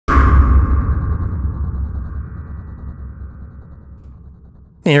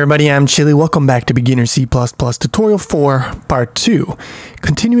Hey everybody, I'm Chili. Welcome back to Beginner C++ Tutorial 4, Part 2.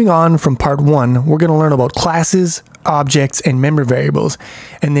 Continuing on from Part 1, we're going to learn about classes, objects, and memory variables.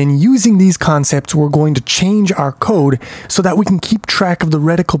 And then using these concepts, we're going to change our code so that we can keep track of the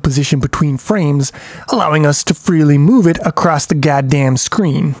reticle position between frames, allowing us to freely move it across the goddamn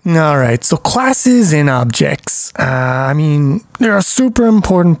screen. Alright, so classes and objects. They're a super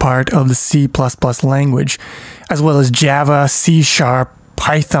important part of the C++ language, as well as Java, C#,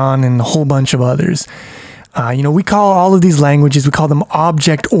 Python, and a whole bunch of others. We call all of these languages, we call them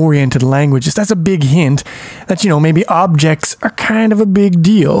object-oriented languages. That's a big hint that, maybe objects are kind of a big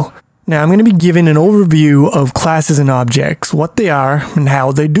deal. Now, I'm going to be giving an overview of classes and objects, what they are and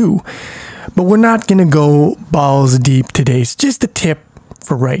how they do. But we're not going to go balls deep today. It's just a tip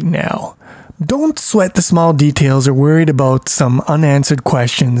for right now. Don't sweat the small details or worried about some unanswered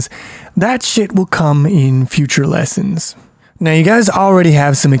questions. That shit will come in future lessons. Now, you guys already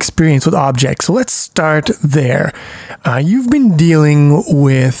have some experience with objects, so let's start there. You've been dealing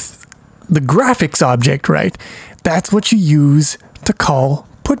with the graphics object, right? That's what you use to call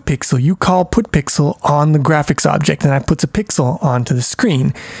putPixel. You call putPixel on the graphics object, and that puts a pixel onto the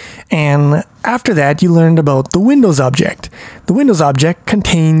screen. And after that, you learned about the Windows object. The Windows object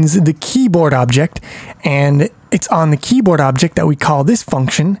contains the keyboard object, and it's on the keyboard object that we call this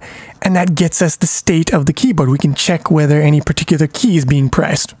function, and that gets us the state of the keyboard. We can check whether any particular key is being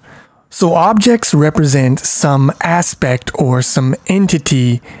pressed. So objects represent some aspect or some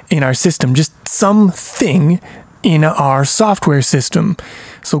entity in our system, just something in our software system.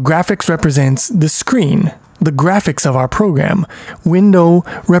 So graphics represents the screen, the graphics of our program. Window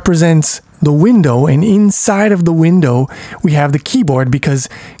represents the window, and inside of the window we have the keyboard because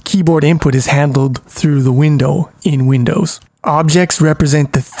keyboard input is handled through the window in Windows. Objects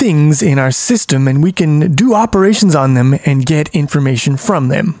represent the things in our system, and we can do operations on them and get information from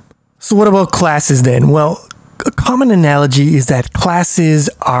them. So what about classes then? Well, a common analogy is that classes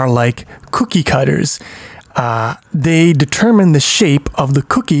are like cookie cutters. They determine the shape of the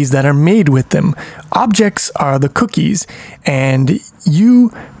cookies that are made with them. Objects are the cookies, and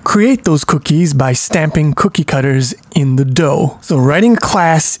you create those cookies by stamping cookie cutters in the dough. So writing a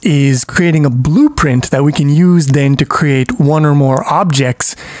class is creating a blueprint that we can use then to create one or more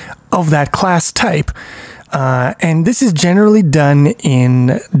objects of that class type. And this is generally done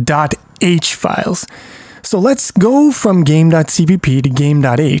in .h files. So let's go from game.cpp to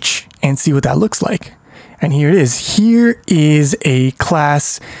game.h and see what that looks like. And here it is. Here is a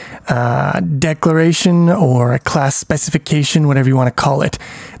class declaration or a class specification, whatever you want to call it.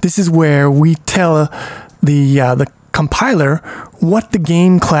 This is where we tell the compiler what the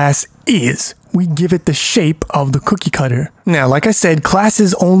game class is. We give it the shape of the cookie cutter. Now, like I said,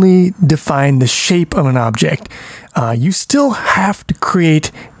 classes only define the shape of an object. You still have to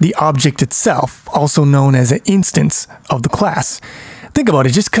create the object itself, also known as an instance of the class. Think about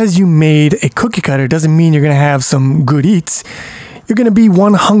it, just because you made a cookie cutter doesn't mean you're going to have some good eats. You're going to be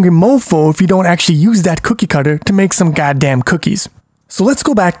one hungry mofo if you don't actually use that cookie cutter to make some goddamn cookies. So let's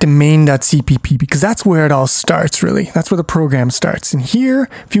go back to main.cpp because that's where it all starts, really. That's where the program starts. And here,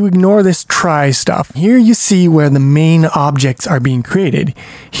 if you ignore this try stuff, here you see where the main objects are being created.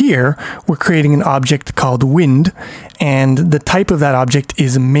 Here, we're creating an object called wind, and the type of that object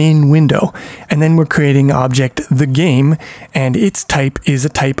is a main window. And then we're creating object the game, and its type is a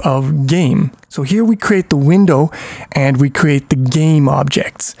type of game. So here we create the window and we create the game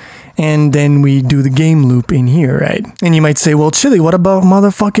objects. And then we do the game loop in here, right? And you might say, well, Chili, what about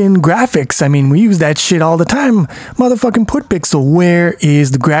motherfucking graphics? I mean, we use that shit all the time. Motherfucking putPixel, where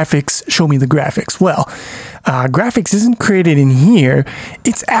is the graphics? Show me the graphics. Well, graphics isn't created in here.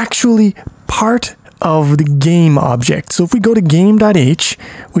 It's actually part of the game object. So if we go to game.h,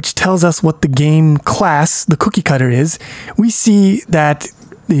 which tells us what the game class, the cookie cutter is, we see that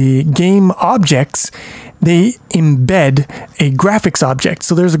the game objects, they embed a graphics object.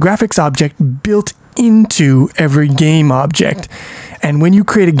 So there's a graphics object built into every game object. And when you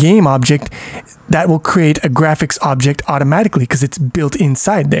create a game object, that will create a graphics object automatically because it's built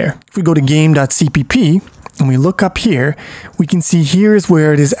inside there. If we go to game.cpp and we look up here, we can see here is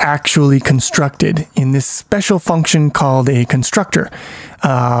where it is actually constructed in this special function called a constructor.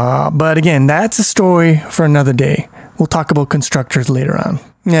 But again, that's a story for another day. We'll talk about constructors later on.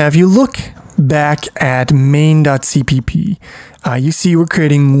 Now, if you look back at main.cpp, you see we're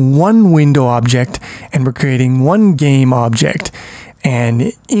creating one window object and we're creating one game object.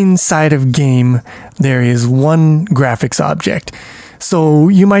 And inside of game, there is one graphics object. So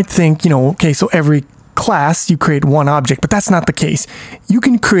you might think, okay, so every class, you create one object, but that's not the case. You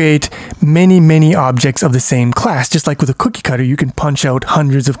can create many objects of the same class. Just like with a cookie cutter, you can punch out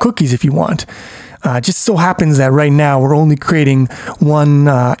hundreds of cookies if you want. Just so happens that right now we're only creating one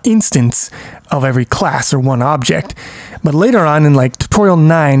instance of every class or one object. But later on in like tutorial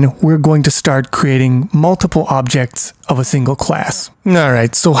 9, we're going to start creating multiple objects of a single class.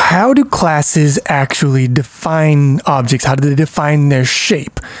 Alright, so how do classes actually define objects? How do they define their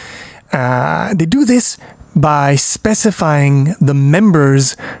shape? They do this by specifying the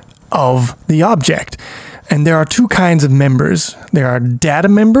members of the object. And there are two kinds of members. There are data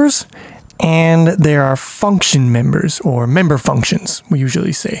members and there are function members, or member functions, we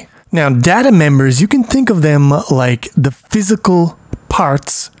usually say. Now, data members, you can think of them like the physical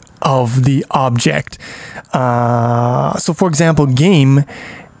parts of the object. So for example, game,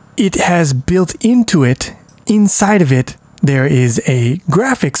 it has built into it, inside of it, there is a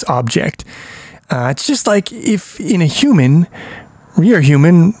graphics object. It's just like if in a human, you're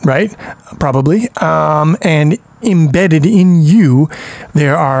human, right? Probably. And embedded in you,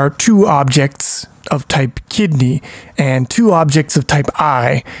 there are two objects of type kidney, and two objects of type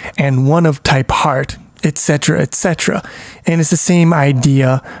eye, and one of type heart, etc., etc. And it's the same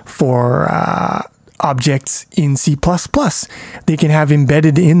idea for objects in C++. They can have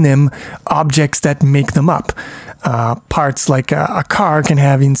embedded in them objects that make them up. Parts like a car can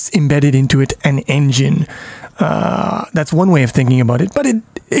have embedded into it an engine. That's one way of thinking about it, but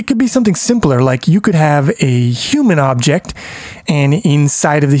it could be something simpler, like you could have a human object, and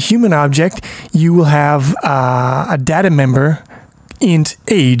inside of the human object you will have a data member int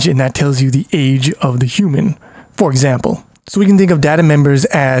age, and that tells you the age of the human, for example. So we can think of data members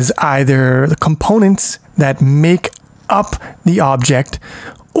as either the components that make up the object,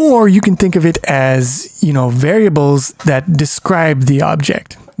 or you can think of it as, variables that describe the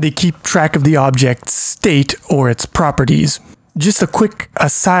object. They keep track of the object's state or its properties. Just a quick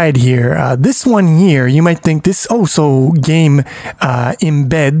aside here, this one here, you might think this, so game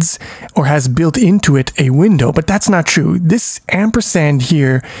embeds or has built into it a window, but that's not true. This ampersand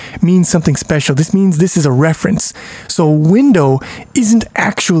here means something special. This means this is a reference. So window isn't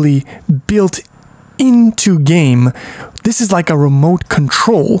actually built into game. This is like a remote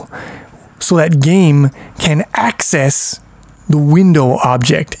control so that game can access the window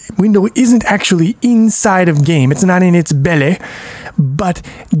object. Window isn't actually inside of game. It's not in its belly, but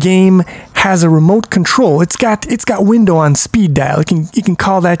game has a remote control. It's got window on speed dial. You can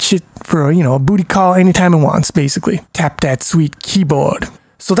call that shit for a booty call anytime it wants, basically. Tap that sweet keyboard.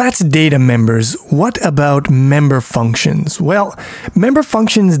 So that's data members. What about member functions? Well, member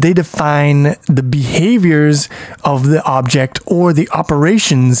functions, they define the behaviors of the object or the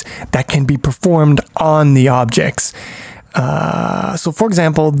operations that can be performed on the objects. So for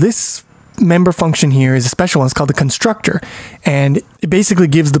example, this member function here is a special one. It's called the constructor, and it basically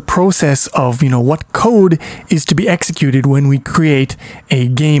gives the process of what code is to be executed when we create a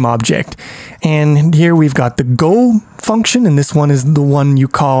game object. And here we've got the go function, and this one is the one you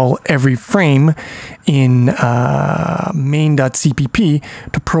call every frame in main.cpp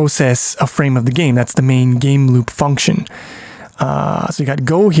to process a frame of the game. That's the main game loop function. So you got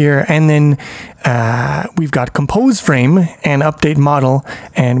go here, and then we've got compose frame and update model,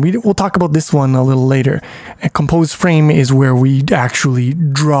 and we'll talk about this one a little later. A compose frame is where we actually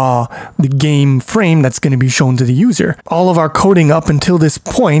draw the game frame that's going to be shown to the user. All of our coding up until this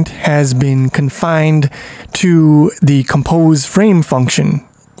point has been confined to the compose frame function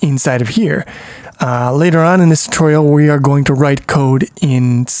inside of here. Later on in this tutorial, we are going to write code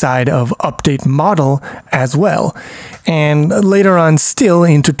inside of update model as well. And later on still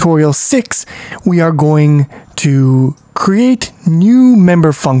in tutorial 6, we are going to create new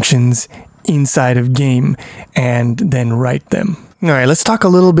member functions inside of game and then write them. All right, let's talk a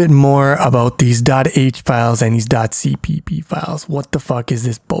little bit more about these .h files and these .cpp files. What the fuck is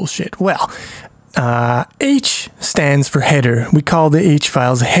this bullshit? Well, H stands for header. We call the H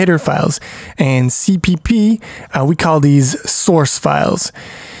files header files, and CPP, we call these source files.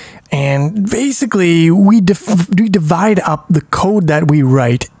 And basically, we divide up the code that we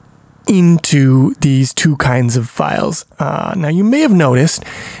write into these two kinds of files. Now, you may have noticed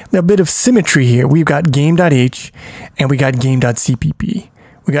a bit of symmetry here. We've got game.h and we got game.cpp.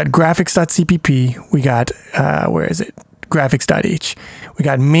 We got graphics.cpp. We got, where is it? Graphics.h. We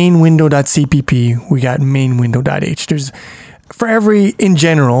got main window.cpp. We got main window.h. There's, for every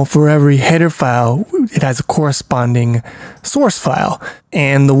header file, it has a corresponding source file.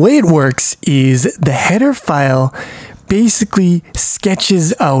 And the way it works is the header file basically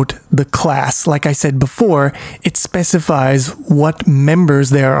sketches out the class. Like I said before, it specifies what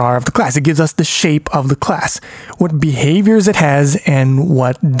members there are of the class. It gives us the shape of the class, what behaviors it has, and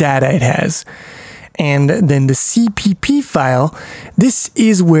what data it has. And then the CPP file, this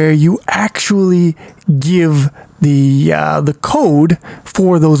is where you actually give the code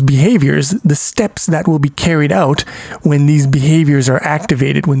for those behaviors, the steps that will be carried out when these behaviors are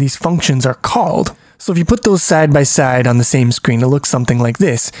activated, when these functions are called. So if you put those side by side on the same screen, it looks something like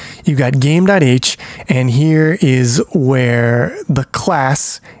this. You've got game.h, and here is where the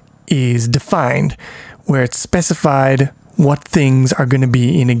class is defined, where it's specified what things are going to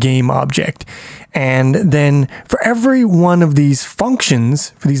be in a game object. And then for every one of these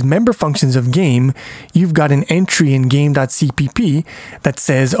functions, for these member functions of game, you've got an entry in game.cpp that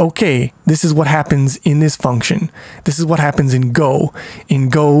says, okay, this is what happens in this function. This is what happens in Go. In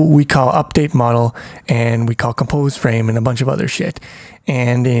Go, we call update model, and we call compose frame, and a bunch of other shit.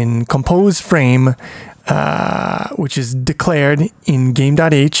 And in compose frame, which is declared in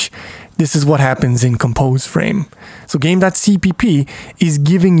game.h, this is what happens in compose frame. So game.cpp is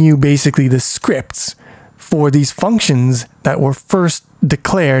giving you basically the scripts for these functions that were first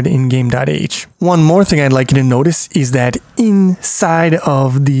declared in game.h. One more thing I'd like you to notice is that inside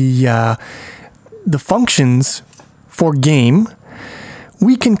of the functions for game,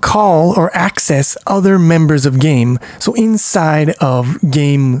 we can call or access other members of game. So inside of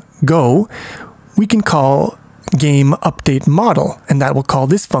game Go, we can call game update model, and that will call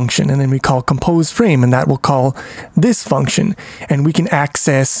this function, and then we call compose frame, and that will call this function, and we can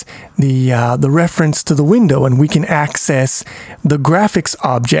access the reference to the window, and we can access the graphics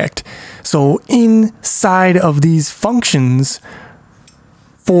object. So inside of these functions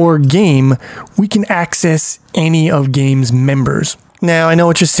for game, we can access any of game's members. Now, I know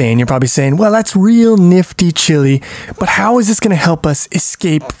what you're saying. You're probably saying, well, that's real nifty chilly, but how is this going to help us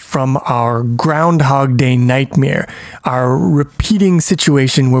escape from our Groundhog Day nightmare, our repeating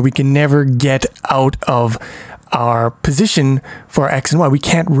situation where we can never get out of our position for X and Y? We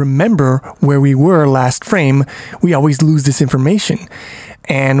can't remember where we were last frame. We always lose this information.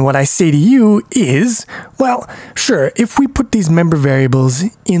 And what I say to you is, well, sure, if we put these member variables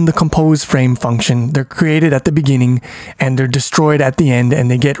in the compose frame function, they're created at the beginning and they're destroyed at the end, and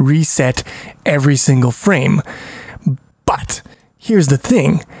they get reset every single frame. But here's the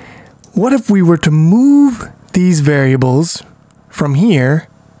thing. What if we were to move these variables from here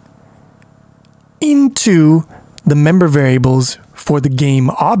into the member variables for the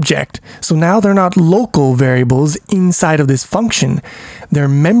game object? So now they're not local variables inside of this function. They're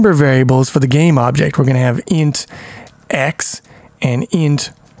member variables for the game object. We're going to have int x and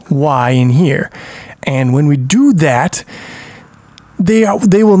int y in here. And when we do that,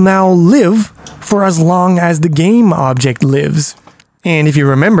 they will now live for as long as the game object lives. And if you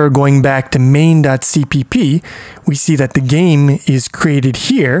remember, going back to main.cpp, we see that the game is created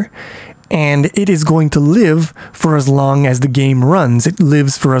here, and it is going to live for as long as the game runs. It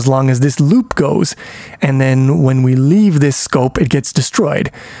lives for as long as this loop goes. And then when we leave this scope, it gets destroyed.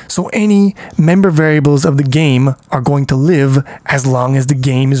 So any member variables of the game are going to live as long as the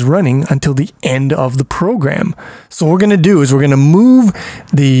game is running until the end of the program. So what we're going to do is we're going to move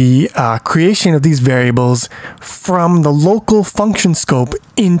the creation of these variables from the local function scope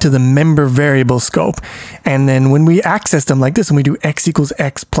into the member variable scope. And then when we access them like this, and we do x equals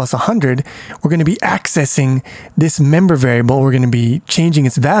x plus 100, we're going to be accessing this member variable. We're going to be changing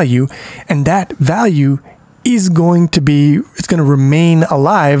its value, and that value is going to be, it's going to remain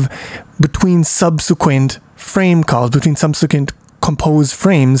alive between subsequent frame calls, between subsequent compose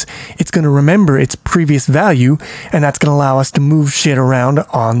frames. It's going to remember its previous value, and that's going to allow us to move shit around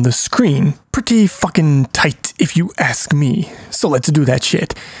on the screen. Pretty fucking tight, if you ask me. So let's do that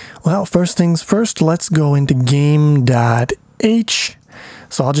shit. Well, first things first, let's go into game.h.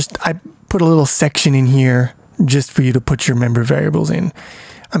 So I put a little section in here just for you to put your member variables in.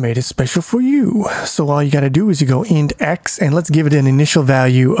 I made it special for you. So all you got to do is you go int x, and let's give it an initial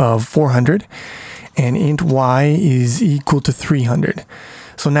value of 400, and int y is equal to 300.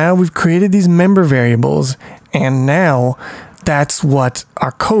 So now we've created these member variables, and now that's what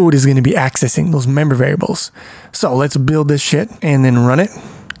our code is going to be accessing, those member variables. So let's build this shit and then run it.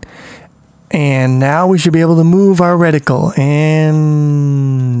 And now we should be able to move our reticle,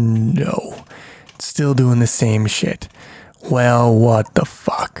 and no, it's still doing the same shit. Well, what the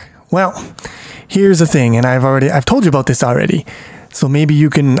fuck? Well, here's the thing, and I've told you about this already, so maybe you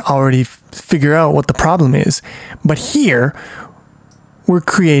can already figure out what the problem is. But here, we're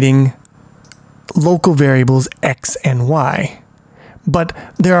creating local variables x and y, but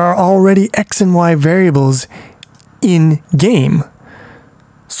there are already x and y variables in game.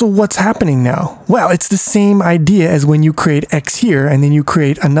 So what's happening now? Well, it's the same idea as when you create X here and then you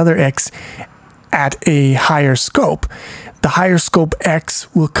create another X at a higher scope. The higher scope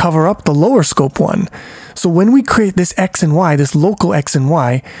X will cover up the lower scope one. So when we create this X and Y, this local X and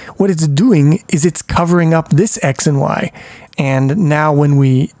Y, what it's doing is it's covering up this X and Y. And now when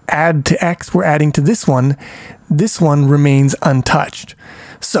we add to X, we're adding to this one remains untouched.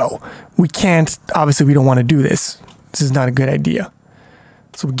 So we can't, obviously we don't want to do this. This is not a good idea.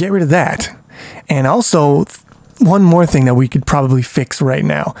 So we get rid of that. And also, one more thing that we could probably fix right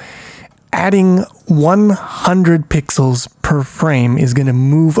now. Adding 100 pixels per frame is going to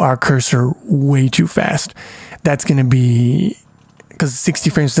move our cursor way too fast. That's going to be, because 60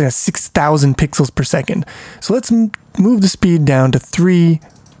 frames, that's 6,000 pixels per second. So let's move the speed down to 3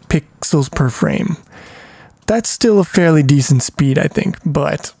 pixels per frame. That's still a fairly decent speed, I think,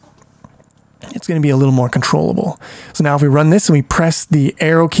 but it's going to be a little more controllable. So now if we run this and we press the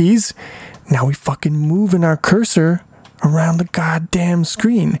arrow keys, now we fucking moving our cursor around the goddamn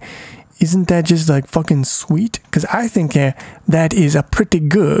screen. Isn't that just like fucking sweet? Because I think that is a pretty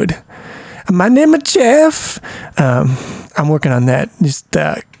good. My name is Jeff. I'm working on that. Just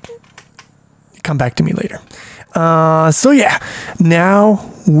come back to me later. So yeah,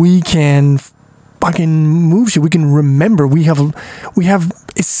 now we can fucking move shit. We can remember. We have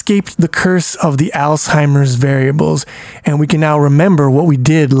escaped the curse of the Alzheimer's variables, and we can now remember what we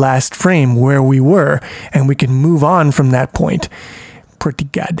did last frame, where we were, and we can move on from that point. Pretty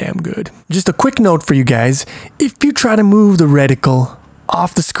goddamn good. Just a quick note for you guys. If you try to move the reticle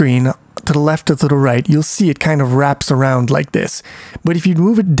off the screen to the left or to the right, you'll see it kind of wraps around like this. But if you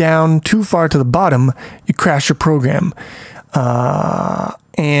move it down too far to the bottom, you crash your program.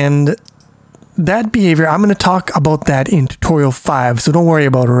 And that behavior, I'm going to talk about that in tutorial 5, so don't worry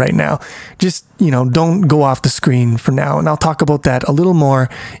about it right now. Just, don't go off the screen for now, and I'll talk about that a little more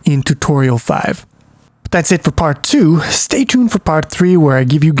in tutorial 5. That's it for part 2. Stay tuned for part 3, where I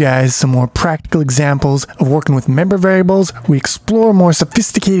give you guys some more practical examples of working with member variables. We explore more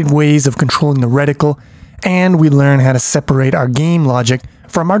sophisticated ways of controlling the reticle, and we learn how to separate our game logic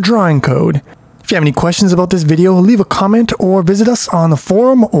from our drawing code. If you have any questions about this video, leave a comment or visit us on the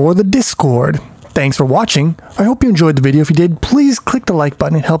forum or the Discord. Thanks for watching. I hope you enjoyed the video. If you did, please click the like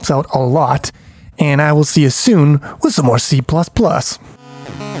button. It helps out a lot. And I will see you soon with some more C++.